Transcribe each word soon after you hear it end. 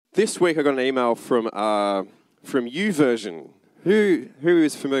This week I got an email from YouVersion. Who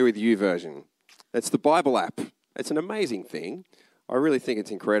is familiar with YouVersion? It's the Bible app. It's an amazing thing. I really think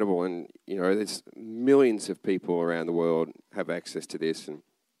it's incredible, and there's millions of people around the world have access to this. And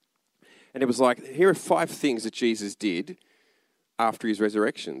it was like, here are 5 things that Jesus did after his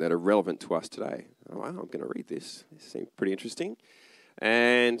resurrection that are relevant to us today. Oh, wow, I'm going to read this. This seems pretty interesting.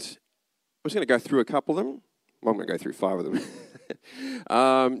 And I'm just going to go through a couple of them. Well, I'm going to go through 5 of them.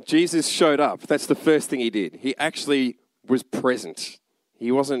 Jesus showed up. That's the first thing he did. He actually was present.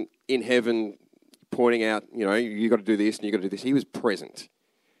 He wasn't in heaven pointing out, you got to do this and you got to do this. He was present.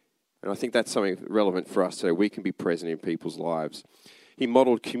 And I think that's something relevant for us so we can be present in people's lives. He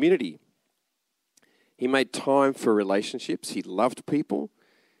modeled community. He made time for relationships. He loved people.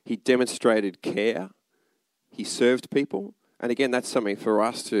 He demonstrated care. He served people. And again, that's something for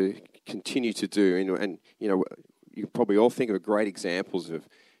us to continue to do. And you probably all think of great examples of,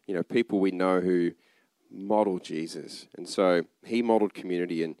 people we know who model Jesus. And so he modeled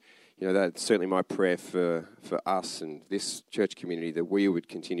community, and that's certainly my prayer for us and this church community, that we would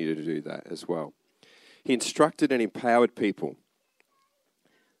continue to do that as well. He instructed and empowered people.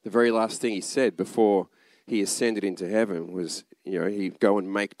 The very last thing he said before he ascended into heaven was, he'd go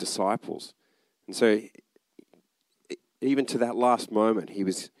and make disciples. And so even to that last moment, he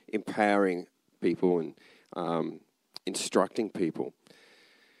was empowering people and instructing people.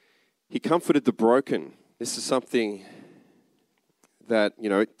 He comforted the broken. This is something that,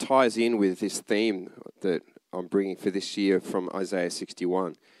 ties in with this theme that I'm bringing for this year from Isaiah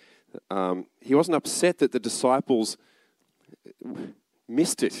 61. He wasn't upset that the disciples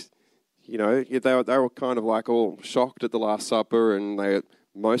missed it. They were kind of like all shocked at the Last Supper, and they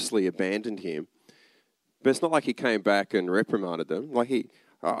mostly abandoned him. But it's not like he came back and reprimanded them.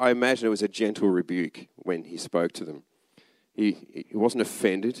 I imagine it was a gentle rebuke when he spoke to them. He wasn't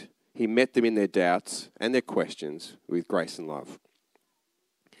offended. He met them in their doubts and their questions with grace and love.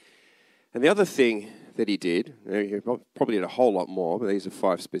 And the other thing that he did, he probably did a whole lot more, but these are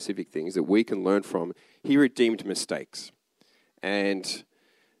 5 specific things that we can learn from. He redeemed mistakes. And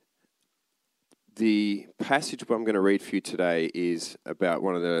the passage I'm going to read for you today is about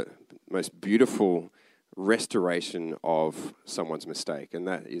one of the most beautiful restoration of someone's mistake. And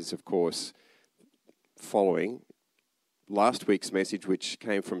that is, of course, following last week's message, which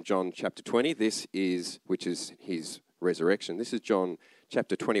came from John chapter 20. Which is his resurrection. This is John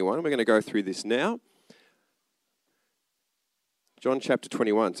chapter 21. We're going to go through this now. John chapter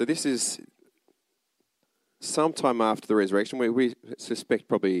 21. So this is sometime after the resurrection. We suspect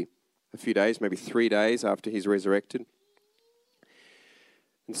probably a few days, maybe 3 days after he's resurrected.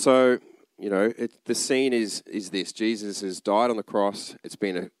 And so, the scene is this. Jesus has died on the cross. It's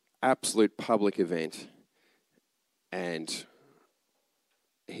been an absolute public event. And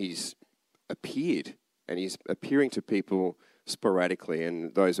he's appeared. And he's appearing to people sporadically.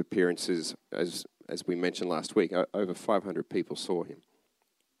 And those appearances, as we mentioned last week, over 500 people saw him.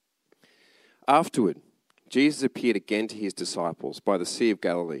 Afterward, Jesus appeared again to his disciples by the Sea of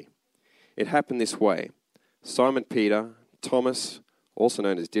Galilee. It happened this way. Simon Peter, Thomas, also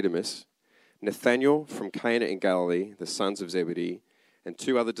known as Didymus, Nathanael from Cana in Galilee, the sons of Zebedee, and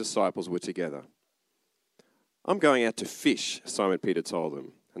 2 other disciples were together. "I'm going out to fish," Simon Peter told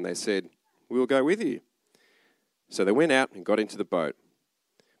them. And they said, "We will go with you." So they went out and got into the boat.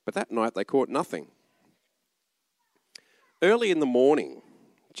 But that night they caught nothing. Early in the morning,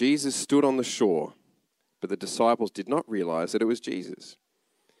 Jesus stood on the shore, but the disciples did not realize that it was Jesus.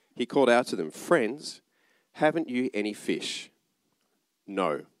 He called out to them, "Friends, haven't you any fish?"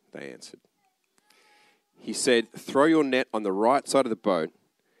 "No," they answered. He said, "Throw your net on the right side of the boat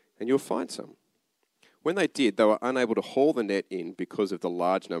and you'll find some." When they did, they were unable to haul the net in because of the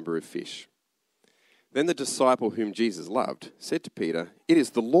large number of fish. Then the disciple whom Jesus loved said to Peter, "It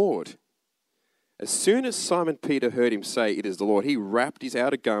is the Lord." As soon as Simon Peter heard him say, "It is the Lord," he wrapped his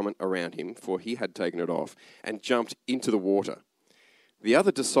outer garment around him, for he had taken it off, and jumped into the water. The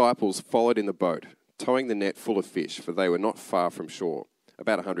other disciples followed in the boat, towing the net full of fish, for they were not far from shore,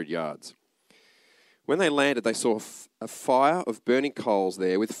 about 100 yards. When they landed, they saw a fire of burning coals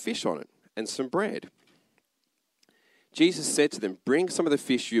there with fish on it and some bread. Jesus said to them, "Bring some of the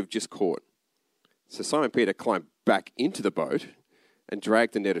fish you have just caught." So Simon Peter climbed back into the boat and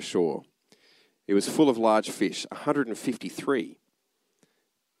dragged the net ashore. It was full of large fish, 153.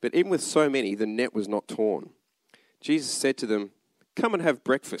 But even with so many, the net was not torn. Jesus said to them, "Come and have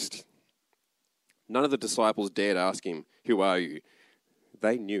breakfast." None of the disciples dared ask him, "Who are you?"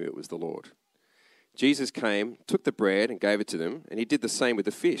 They knew it was the Lord. Jesus came, took the bread and gave it to them, and he did the same with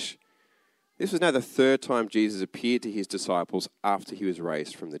the fish. This was now the third time Jesus appeared to his disciples after he was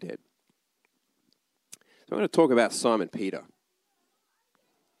raised from the dead. So I'm going to talk about Simon Peter.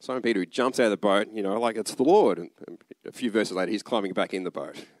 Simon Peter, who jumps out of the boat, like it's the Lord. And a few verses later, he's climbing back in the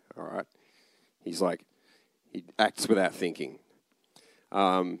boat. All right. He acts without thinking.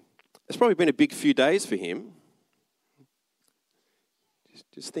 It's probably been a big few days for him.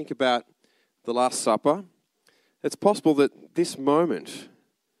 Just think about the Last Supper. It's possible that this moment,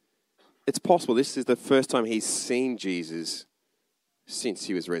 this is the first time he's seen Jesus since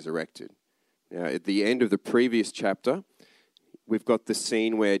he was resurrected. Now, at the end of the previous chapter, we've got the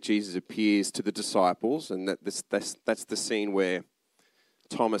scene where Jesus appears to the disciples, and that's the scene where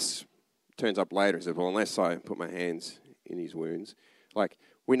Thomas turns up later and says, well, unless I put my hands in his wounds.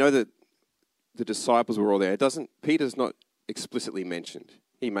 We know that the disciples were all there. Peter's not explicitly mentioned.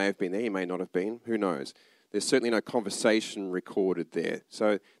 He may have been there, he may not have been, who knows. There's certainly no conversation recorded there.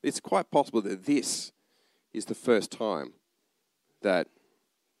 So it's quite possible that this is the first time that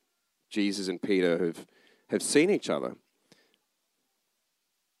Jesus and Peter have seen each other.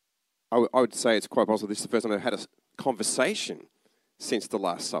 I would say it's quite possible this is the first time they've had a conversation since the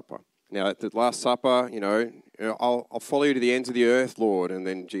Last Supper. Now, at the Last Supper, I'll follow you to the ends of the earth, Lord. And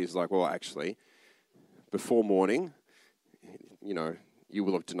then Jesus is like, well, actually, before morning, you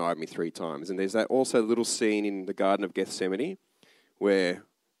will have denied me 3 times. And there's that also little scene in the Garden of Gethsemane where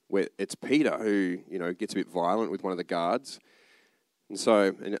it's Peter who, gets a bit violent with one of the guards. And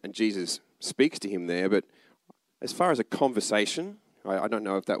so, and Jesus speaks to him there. But as far as a conversation, I don't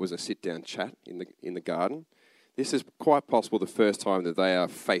know if that was a sit-down chat in the garden. This is quite possible the first time that they are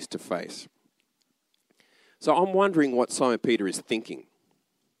face to face. So I'm wondering what Simon Peter is thinking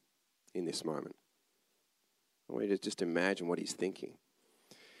in this moment. I want you to just imagine what he's thinking.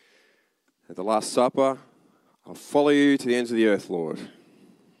 At the Last Supper, I'll follow you to the ends of the earth, Lord.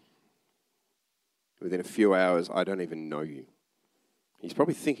 Within a few hours, I don't even know you. He's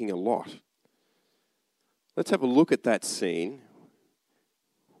probably thinking a lot. Let's have a look at that scene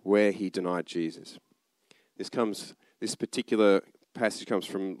where he denied Jesus. This particular passage comes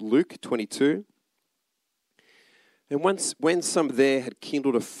from Luke 22. And when some there had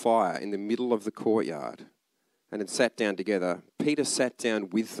kindled a fire in the middle of the courtyard and had sat down together, Peter sat down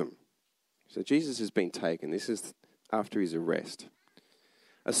with them. So Jesus has been taken. This is after his arrest.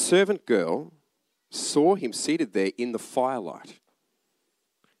 A servant girl saw him seated there in the firelight.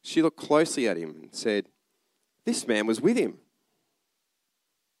 She looked closely at him and said, "This man was with him."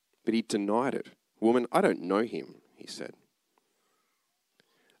 But he denied it. "Woman, I don't know him," he said.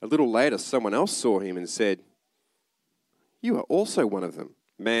 A little later, someone else saw him and said, "You are also one of them."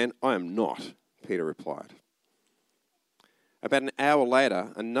 "Man, I am not," Peter replied. About an hour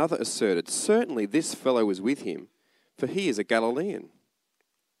later, another asserted, "Certainly this fellow was with him, for he is a Galilean."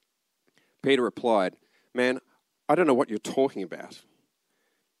 Peter replied, "Man, I don't know what you're talking about."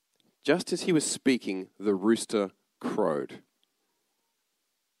 Just as he was speaking, the rooster crowed.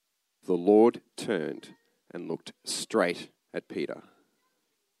 The Lord turned and looked straight at Peter,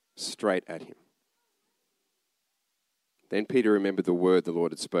 straight at him. Then Peter remembered the word the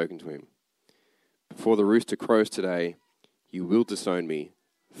Lord had spoken to him. "Before the rooster crows today, you will disown me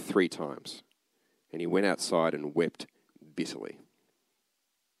 3 times." And he went outside and wept bitterly.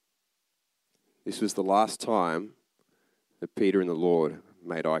 This was the last time that Peter and the Lord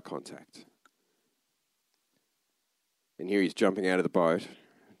made eye contact. And here he's jumping out of the boat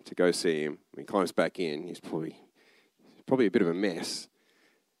to go see him. He climbs back in. He's probably a bit of a mess.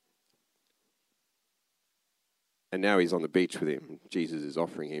 And now he's on the beach with him. Jesus is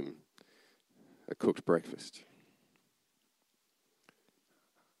offering him a cooked breakfast.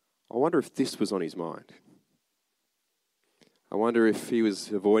 I wonder if this was on his mind. I wonder if he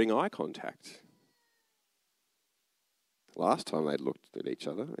was avoiding eye contact. Last time they'd looked at each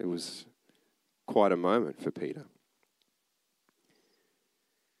other, it was quite a moment for Peter.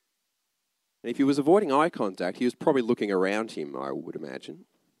 And if he was avoiding eye contact, he was probably looking around him, I would imagine.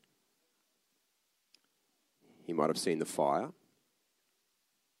 He might have seen the fire.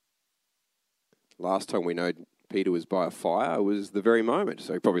 Last time we know Peter was by a fire was the very moment,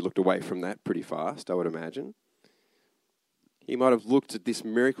 so he probably looked away from that pretty fast, I would imagine. He might have looked at this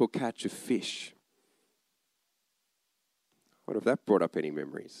miracle catch of fish. What if that brought up any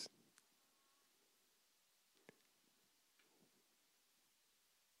memories?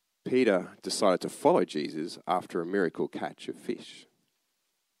 Peter decided to follow Jesus after a miracle catch of fish.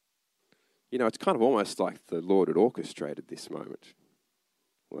 It's kind of almost like the Lord had orchestrated this moment.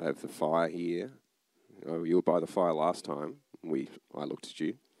 We'll have the fire here. You were by the fire last time. I looked at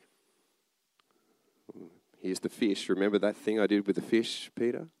you. Here's the fish. Remember that thing I did with the fish,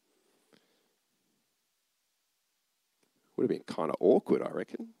 Peter? Would have been kind of awkward, I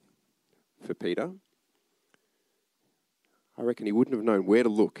reckon, for Peter. I reckon he wouldn't have known where to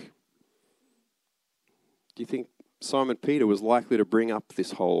look. Do you think Simon Peter was likely to bring up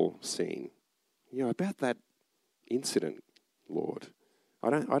this whole scene? You know, about that incident, Lord.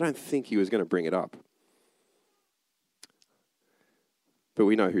 I don't think he was going to bring it up. But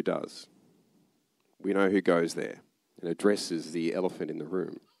we know who does. We know who goes there and addresses the elephant in the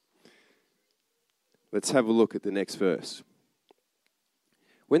room. Let's have a look at the next verse.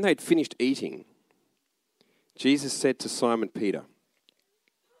 When they'd finished eating, Jesus said to Simon Peter,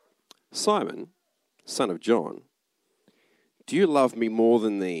 "Simon, son of John, do you love me more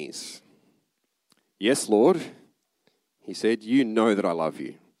than these?" "Yes, Lord," he said, "you know that I love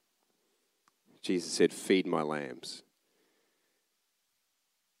you." Jesus said, "Feed my lambs."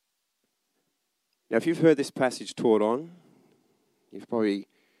 Now, if you've heard this passage taught on, you've probably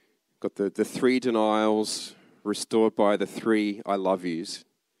got the three denials restored by the three I love yous.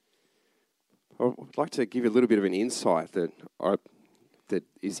 I'd like to give you a little bit of an insight that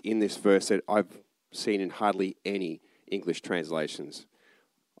is in this verse that I've seen in hardly any English translations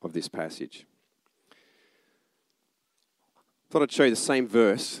of this passage. Thought I'd show you the same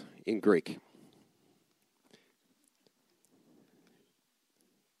verse in Greek.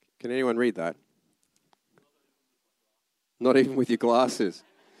 Can anyone read that? Not even with your glasses.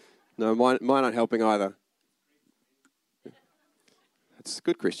 No, mine aren't helping either. That's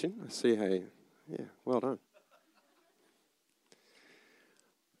good, Christian. I see how you... Yeah, well done.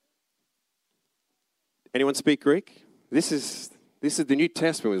 Anyone speak Greek? This is the New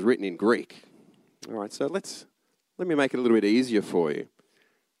Testament was written in Greek. All right, so let me make it a little bit easier for you.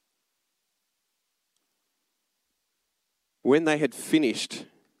 When they had finished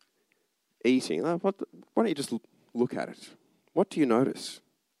eating, why don't you just look at it? What do you notice?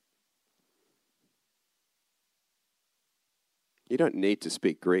 You don't need to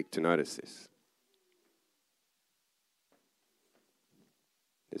speak Greek to notice this.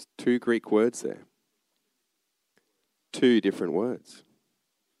 There's two Greek words there. Two different words.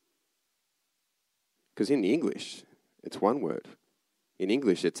 Because in English, it's one word. In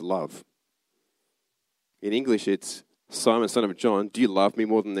English, it's love. In English, it's Simon, son of John, do you love me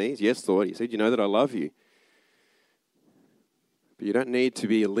more than these? Yes, Lord. He said, you know that I love you. But you don't need to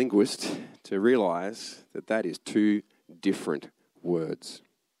be a linguist to realize that that is two different words.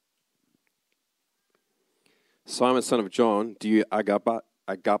 Simon, son of John, do you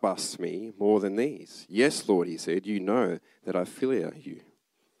agabas me more than these? Yes, Lord, he said, you know that I philia you.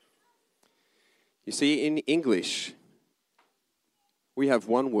 You see, in English, we have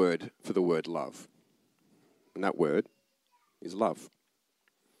one word for the word love. And that word is love.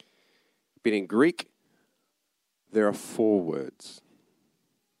 But in Greek, there are four words.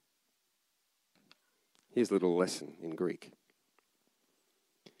 Here's a little lesson in Greek.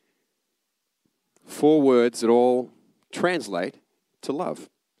 Four words that all translate to love.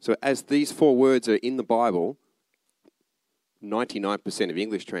 So as these four words are in the Bible, 99% of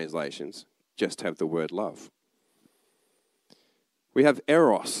English translations just have the word love. We have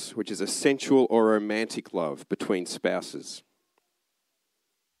eros, which is a sensual or romantic love between spouses.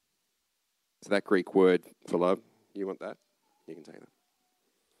 So that Greek word for love, you want that? You can take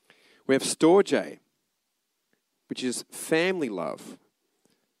that. We have storge, which is family love.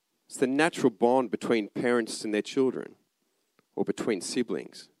 It's the natural bond between parents and their children, or between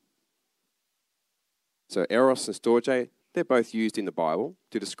siblings. So eros and storge, they're both used in the Bible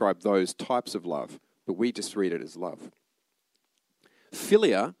to describe those types of love, but we just read it as love.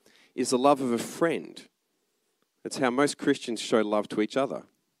 Philia is the love of a friend. That's how most Christians show love to each other,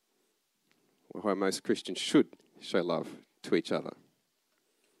 or how most Christians should show love to each other.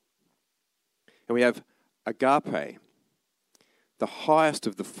 And we have agape, the highest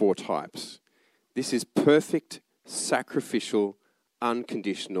of the four types. This is perfect, sacrificial,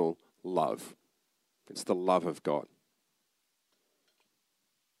 unconditional love. It's the love of God.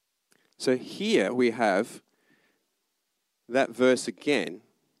 So here we have that verse again.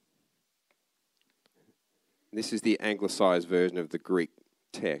 This is the anglicized version of the Greek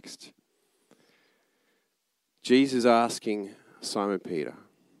text. Jesus asking Simon Peter,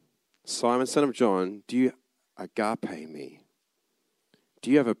 Simon, son of John, do you agape me? Do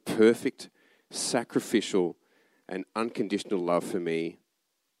you have a perfect, sacrificial, and unconditional love for me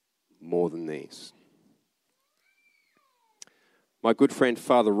more than these? My good friend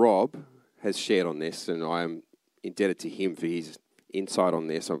Father Rob has shared on this, and I am indebted to him for his insight on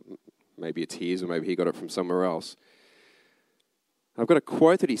this. Maybe it's his, or maybe he got it from somewhere else. I've got a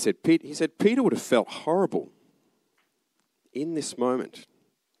quote that he said. He said, Peter would have felt horrible in this moment.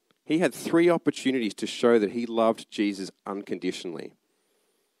 He had 3 opportunities to show that he loved Jesus unconditionally.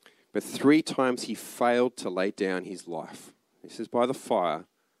 But 3 times he failed to lay down his life. This is by the fire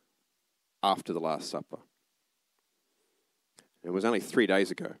after the Last Supper. It was only 3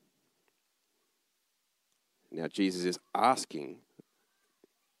 days ago. Now Jesus is asking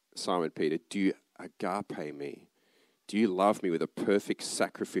Simon Peter, do you agape me? Do you love me with a perfect,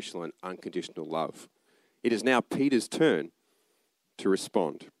 sacrificial and unconditional love? It is now Peter's turn to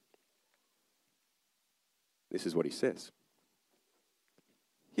respond. This is what he says.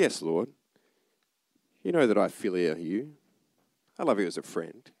 Yes, Lord. You know that I philia you. I love you as a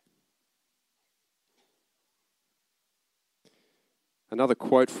friend. Another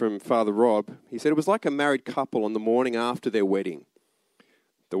quote from Father Rob. He said, it was like a married couple on the morning after their wedding.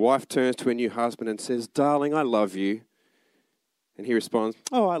 The wife turns to her new husband and says, darling, I love you. And he responds,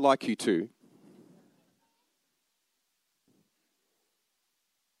 oh, I like you too.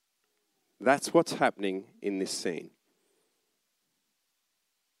 That's what's happening in this scene.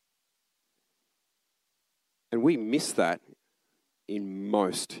 And we miss that in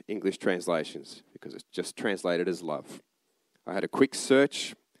most English translations because it's just translated as love. I had a quick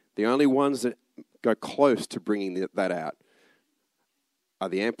search. The only ones that go close to bringing that out are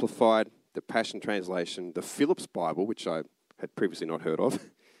the Amplified, the Passion Translation, the Phillips Bible, which I had previously not heard of,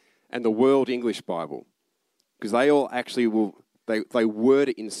 and the World English Bible. Because they all actually they word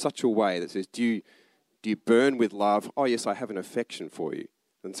it in such a way that says, do you burn with love? Oh, yes, I have an affection for you.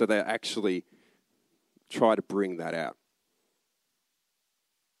 And so they actually try to bring that out.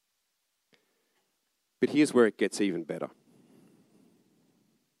 But here's where it gets even better.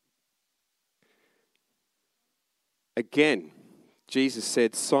 Again, Jesus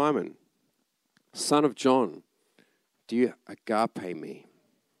said, Simon, son of John, do you agape me?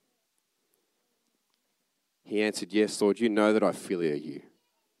 He answered, yes, Lord, you know that I philia you.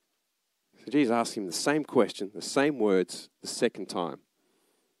 So Jesus asked him the same question, the same words, the second time.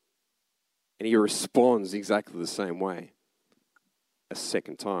 And he responds exactly the same way a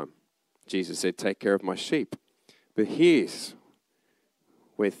second time. Jesus said, take care of my sheep. But here's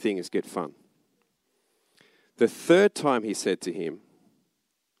where things get fun. The third time he said to him,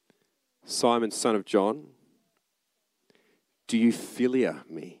 Simon, son of John, do you philia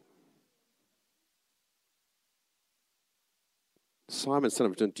me? Simon, son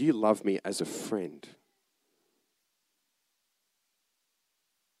of John, do you love me as a friend?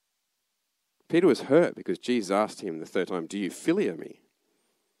 Peter was hurt because Jesus asked him the third time, do you philia me?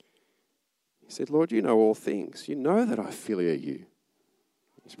 He said, Lord, you know all things. You know that I philia you.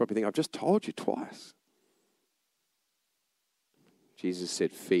 He's probably thinking, I've just told you twice. Jesus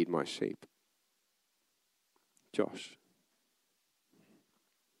said, feed my sheep. Josh.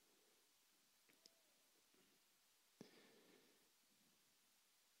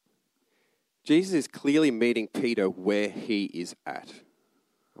 Jesus is clearly meeting Peter where he is at.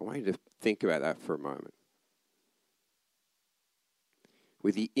 I want you to think about that for a moment.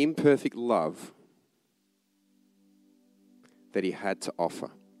 With the imperfect love that he had to offer.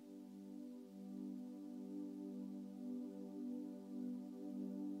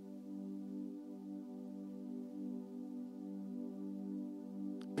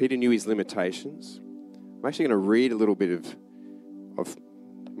 Peter knew his limitations. I'm actually going to read a little bit of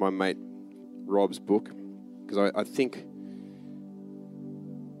my mate Rob's book because I think,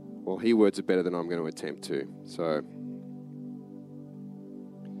 well, he words it better than I'm going to attempt to. So,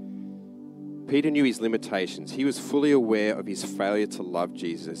 Peter knew his limitations. He was fully aware of his failure to love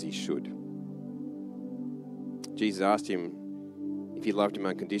Jesus as he should. Jesus asked him if he loved him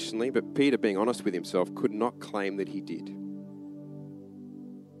unconditionally, but Peter, being honest with himself, could not claim that he did.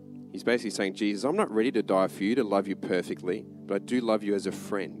 He's basically saying, Jesus, I'm not ready to die for you, to love you perfectly, but I do love you as a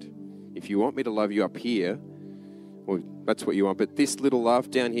friend. If you want me to love you up here, well, that's what you want. But this little love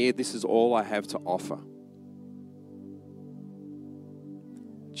down here, this is all I have to offer.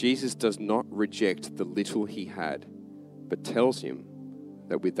 Jesus does not reject the little he had, but tells him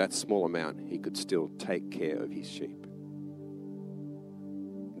that with that small amount, he could still take care of his sheep.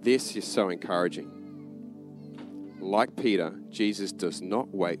 This is so encouraging. Like Peter, Jesus does not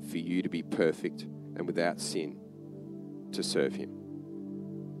wait for you to be perfect and without sin to serve him.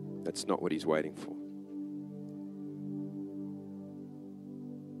 That's not what he's waiting for.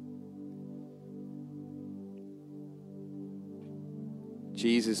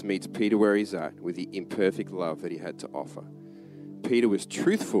 Jesus meets Peter where he's at with the imperfect love that he had to offer. Peter was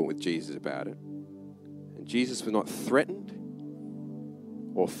truthful with Jesus about it. And Jesus was not threatened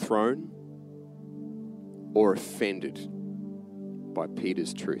or thrown or offended by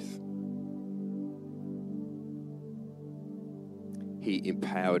Peter's truth. he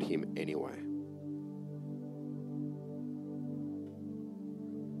empowered him anyway.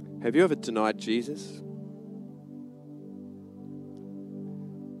 Have you ever denied Jesus?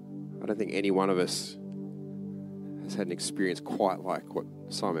 I don't think any one of us has had an experience quite like what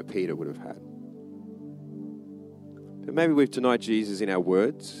Simon Peter would have had. But maybe we've denied Jesus in our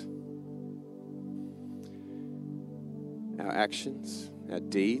words, our actions, our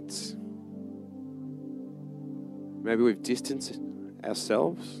deeds. Maybe we've distanced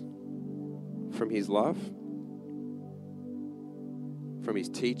ourselves from his love, from his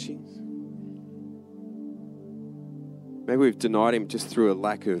teachings. Maybe we've denied him just through a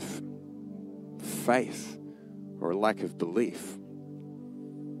lack of faith or a lack of belief,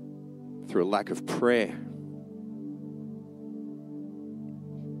 through a lack of prayer,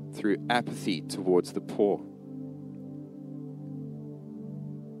 through apathy towards the poor.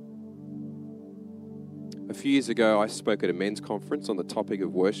 A few years ago, I spoke at a men's conference on the topic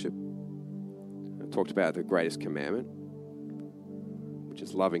of worship. I talked about the greatest commandment, which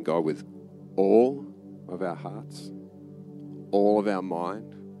is loving God with all of our hearts, all of our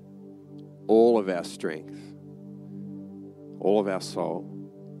mind, all of our strength, all of our soul.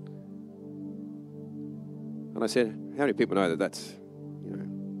 And I said, how many people know that that's,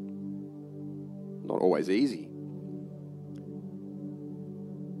 not always easy?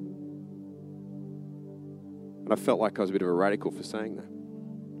 And I felt like I was a bit of a radical for saying that.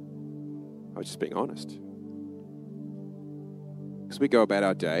 I was just being honest. Because we go about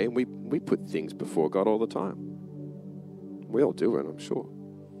our day and we put things before God all the time. We all do it, I'm sure.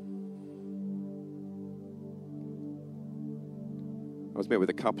 I was met with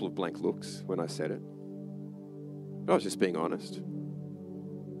a couple of blank looks when I said it. I was just being honest.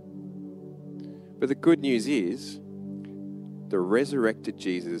 But the good news is, the resurrected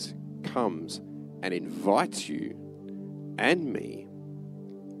Jesus comes and invites you and me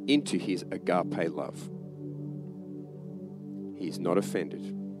into his agape love. He's not offended.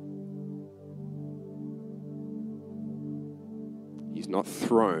 He's not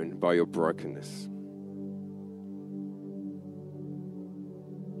thrown by your brokenness.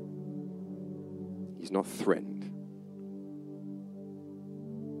 He's not threatened.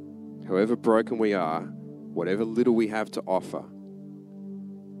 However broken we are, whatever little we have to offer,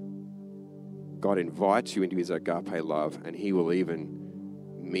 God invites you into his agape love, and he will even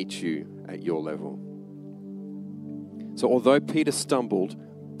meet you at your level. So although Peter stumbled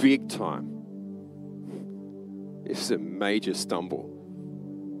big time, it's a major stumble.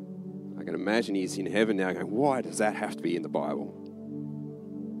 I can imagine he's in heaven now going, why does that have to be in the Bible?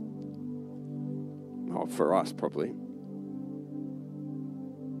 Oh, for us, probably.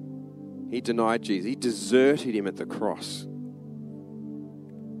 He denied Jesus. He deserted him at the cross.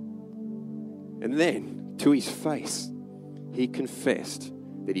 And then, to his face, he confessed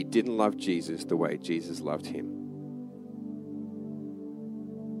that he didn't love Jesus the way Jesus loved him.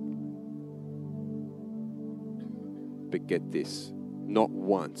 But get this, not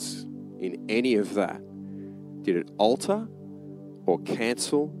once in any of that did it alter or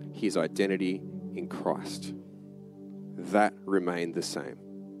cancel his identity in Christ. That remained the same.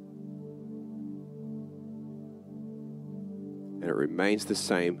 And it remains the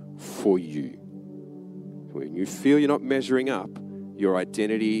same for you. When you feel you're not measuring up, your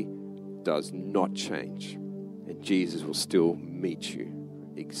identity does not change. And Jesus will still meet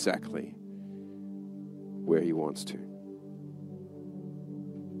you exactly where he wants to.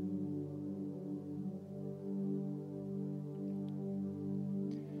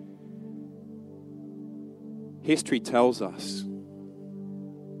 History tells us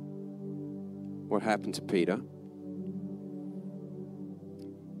what happened to Peter.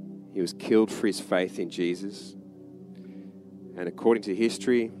 He was killed for his faith in Jesus. And according to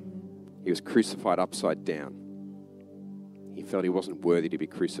history, he was crucified upside down. He felt he wasn't worthy to be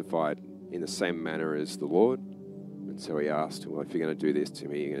crucified in the same manner as the Lord. And so he asked, well, if you're going to do this to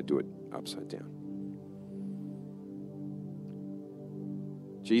me, you're going to do it upside down.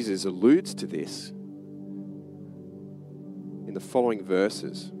 Jesus alludes to this in the following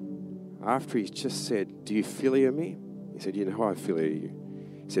verses. After he's just said, do you philia me? He said, you know how I philia you.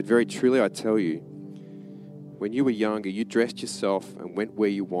 He said, very truly I tell you, when you were younger, you dressed yourself and went where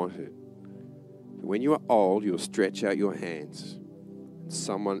you wanted. But when you are old, you'll stretch out your hands, and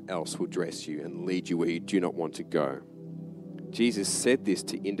someone else will dress you and lead you where you do not want to go. Jesus said this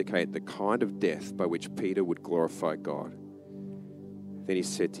to indicate the kind of death by which Peter would glorify God. Then he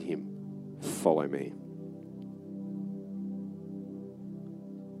said to him, follow me.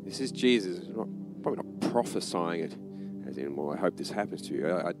 This is Jesus, probably not prophesying it, as in, well, I hope this happens to you.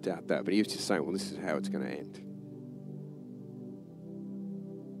 I doubt that. But he was just saying, well, this is how it's going to end.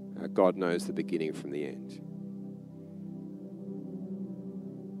 God knows the beginning from the end.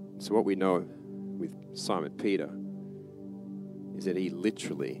 So what we know with Simon Peter is that he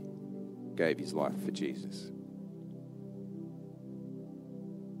literally gave his life for Jesus.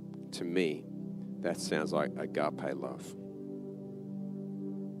 To me, that sounds like agape love.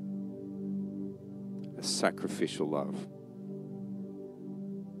 A sacrificial love.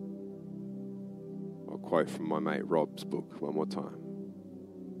 I'll quote from my mate Rob's book one more time.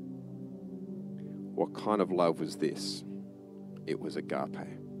 What kind of love was this? It was agape.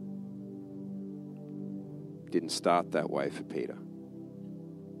 Didn't start that way for Peter.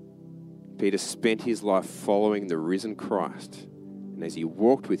 Peter spent his life following the risen Christ, and as he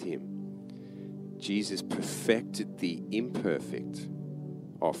walked with him, Jesus perfected the imperfect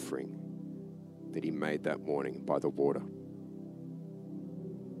offering that he made that morning by the water.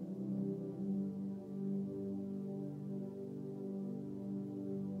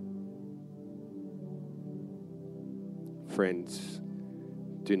 Friends,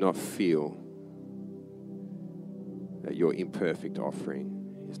 do not feel that your imperfect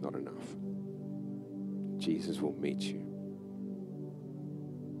offering is not enough. Jesus will meet you.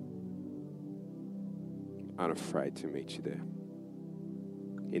 Unafraid to meet you there.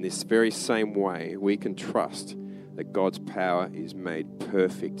 In this very same way, we can trust that God's power is made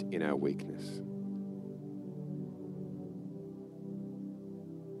perfect in our weakness.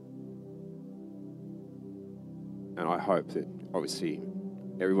 And I hope that, obviously,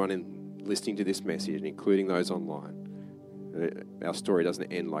 everyone listening to this message, including those online, our story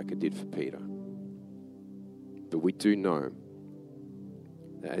doesn't end like it did for Peter. But we do know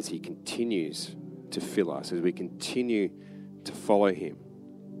that as he continues to fill us, as we continue to follow him,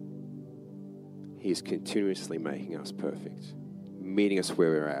 he is continuously making us perfect, meeting us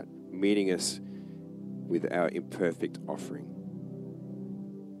where we're at, meeting us with our imperfect offering.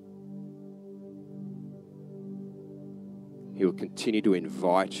 He will continue to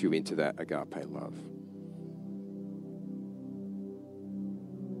invite you into that agape love.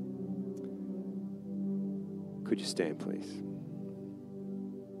 Could you stand, please?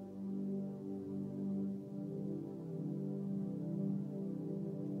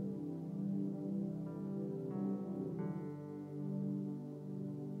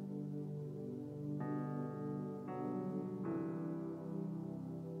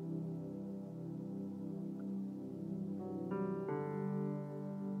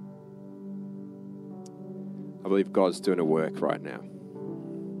 I believe God's doing a work right now.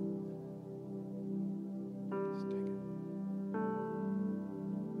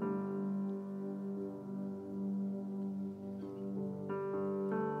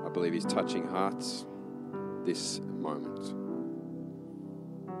 I believe he's touching hearts this moment.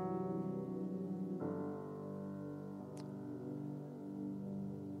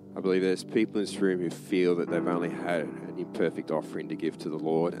 I believe there's people in this room who feel that they've only had an imperfect offering to give to the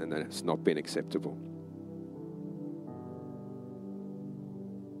Lord and that it's not been acceptable.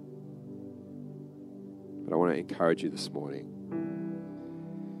 But I want to encourage you this morning.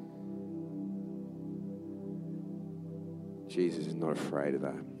 Jesus is not afraid of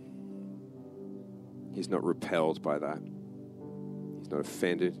that. He's not repelled by that. He's not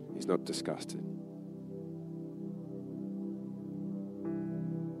offended. He's not disgusted.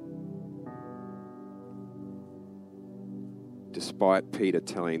 Despite Peter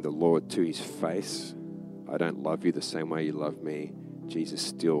telling the Lord to his face, I don't love you the same way you love me, Jesus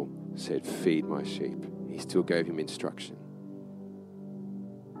still said, feed my sheep. He still gave him instruction.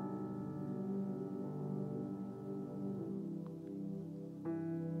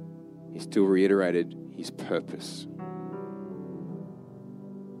 He still reiterated his purpose.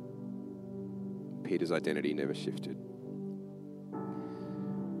 Peter's identity never shifted.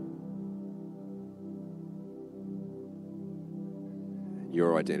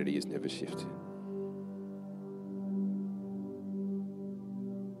 Your identity has never shifted.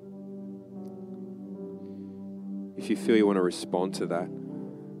 If you feel you want to respond to that,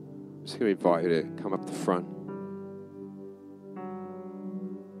 I'm just going to invite you to come up the front.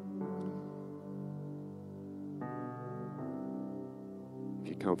 If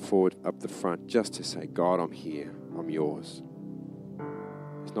you come forward up the front just to say, God, I'm here, I'm yours.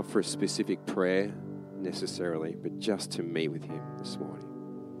 It's not for a specific prayer necessarily, but just to meet with him this morning.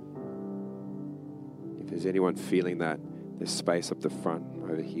 If there's anyone feeling that, there's space up the front,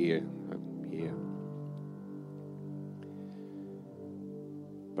 over here, over here.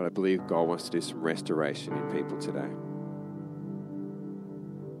 But I believe God wants to do some restoration in people today.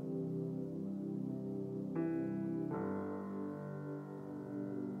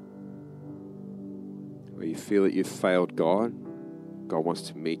 Where you feel that you've failed God, God wants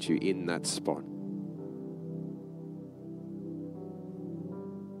to meet you in that spot.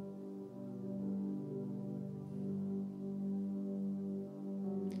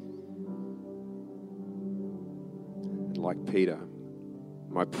 Like Peter,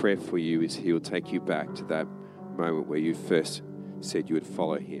 my prayer for you is He'll take you back to that moment where you first said you would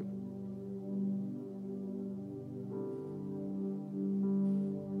follow Him.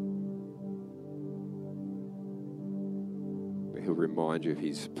 But He'll remind you of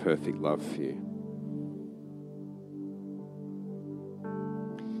His perfect love for you.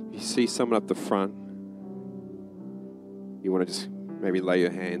 If you see someone up the front, you want to just maybe lay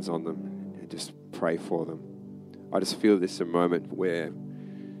your hands on them and just pray for them. I just feel this is a moment where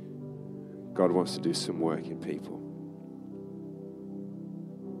God wants to do some work in people.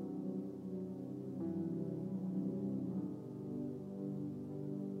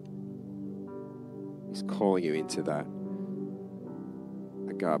 He's calling you into that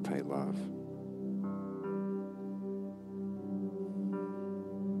agape love.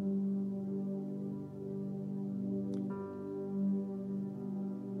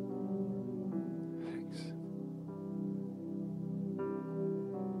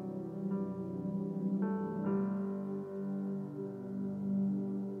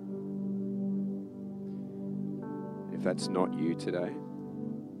 If that's not you today,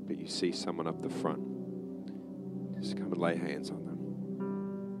 but you see someone up the front, just come and lay hands on them.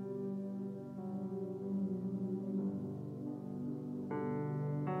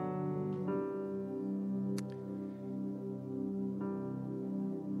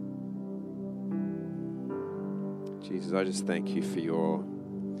 Jesus, I just thank you for your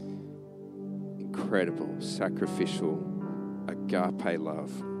incredible, sacrificial, agape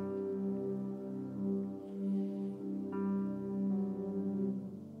love.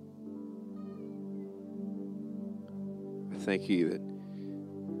 Thank you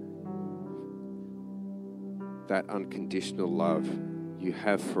that unconditional love you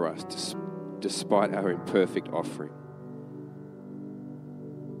have for us despite our imperfect offering.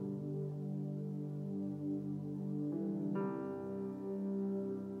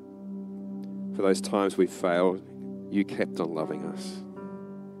 For those times we failed, you kept on loving us.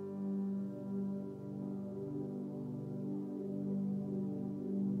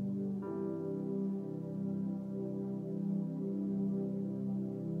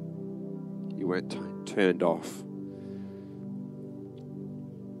 You weren't turned off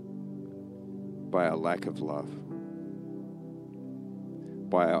by our lack of love,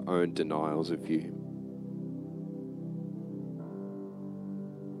 by our own denials of you.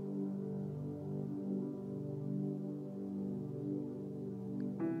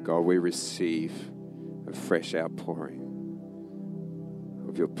 God, we receive a fresh outpouring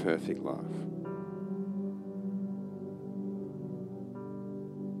of your perfect love.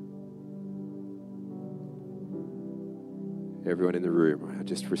 Everyone in the room,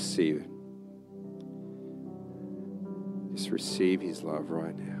 just receive it. Just receive His love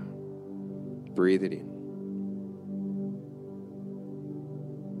right now. Breathe it in.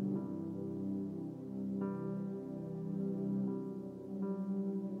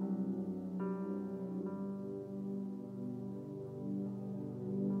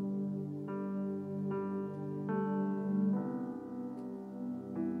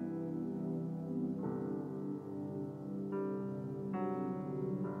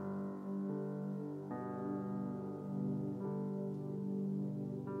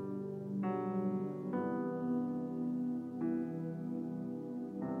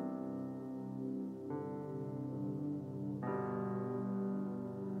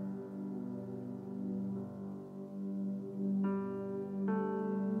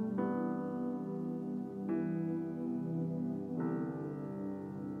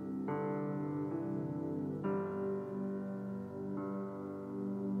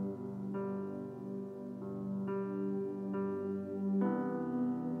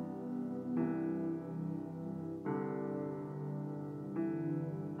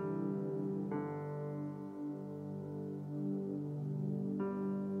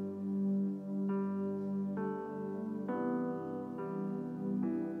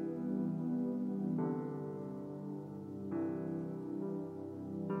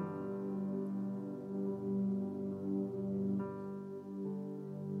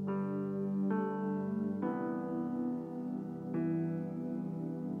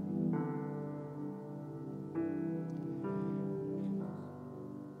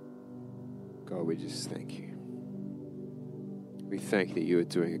 God, we just thank you. We thank you that you are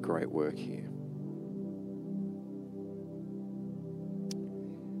doing a great work here.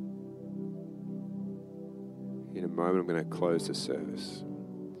 In a moment, I'm going to close the service.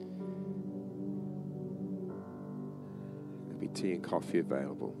 There'll be tea and coffee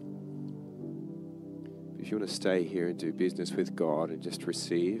available. If you want to stay here and do business with God and just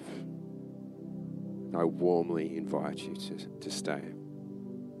receive, I warmly invite you to stay.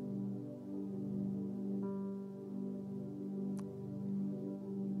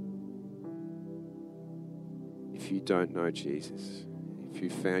 If you don't know Jesus, if you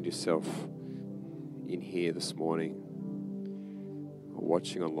found yourself in here this morning or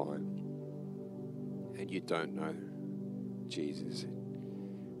watching online and you don't know Jesus,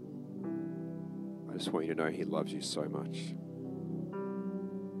 I just want you to know He loves you so much.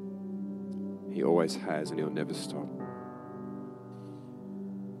 He always has, and He'll never stop.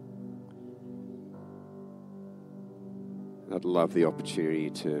 And I'd love the opportunity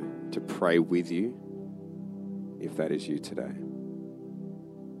to pray with you if that is you today.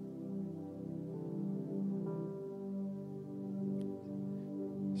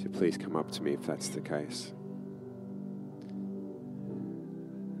 So please come up to me if that's the case.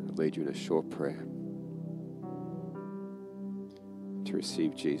 I'll lead you in a short prayer to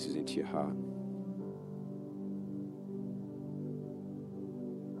receive Jesus into your heart.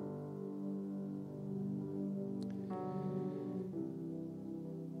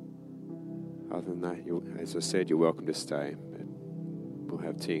 Other than that, as I said, you're welcome to stay. But we'll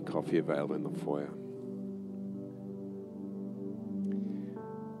have tea and coffee available in the foyer.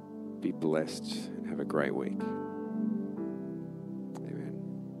 Be blessed and have a great week.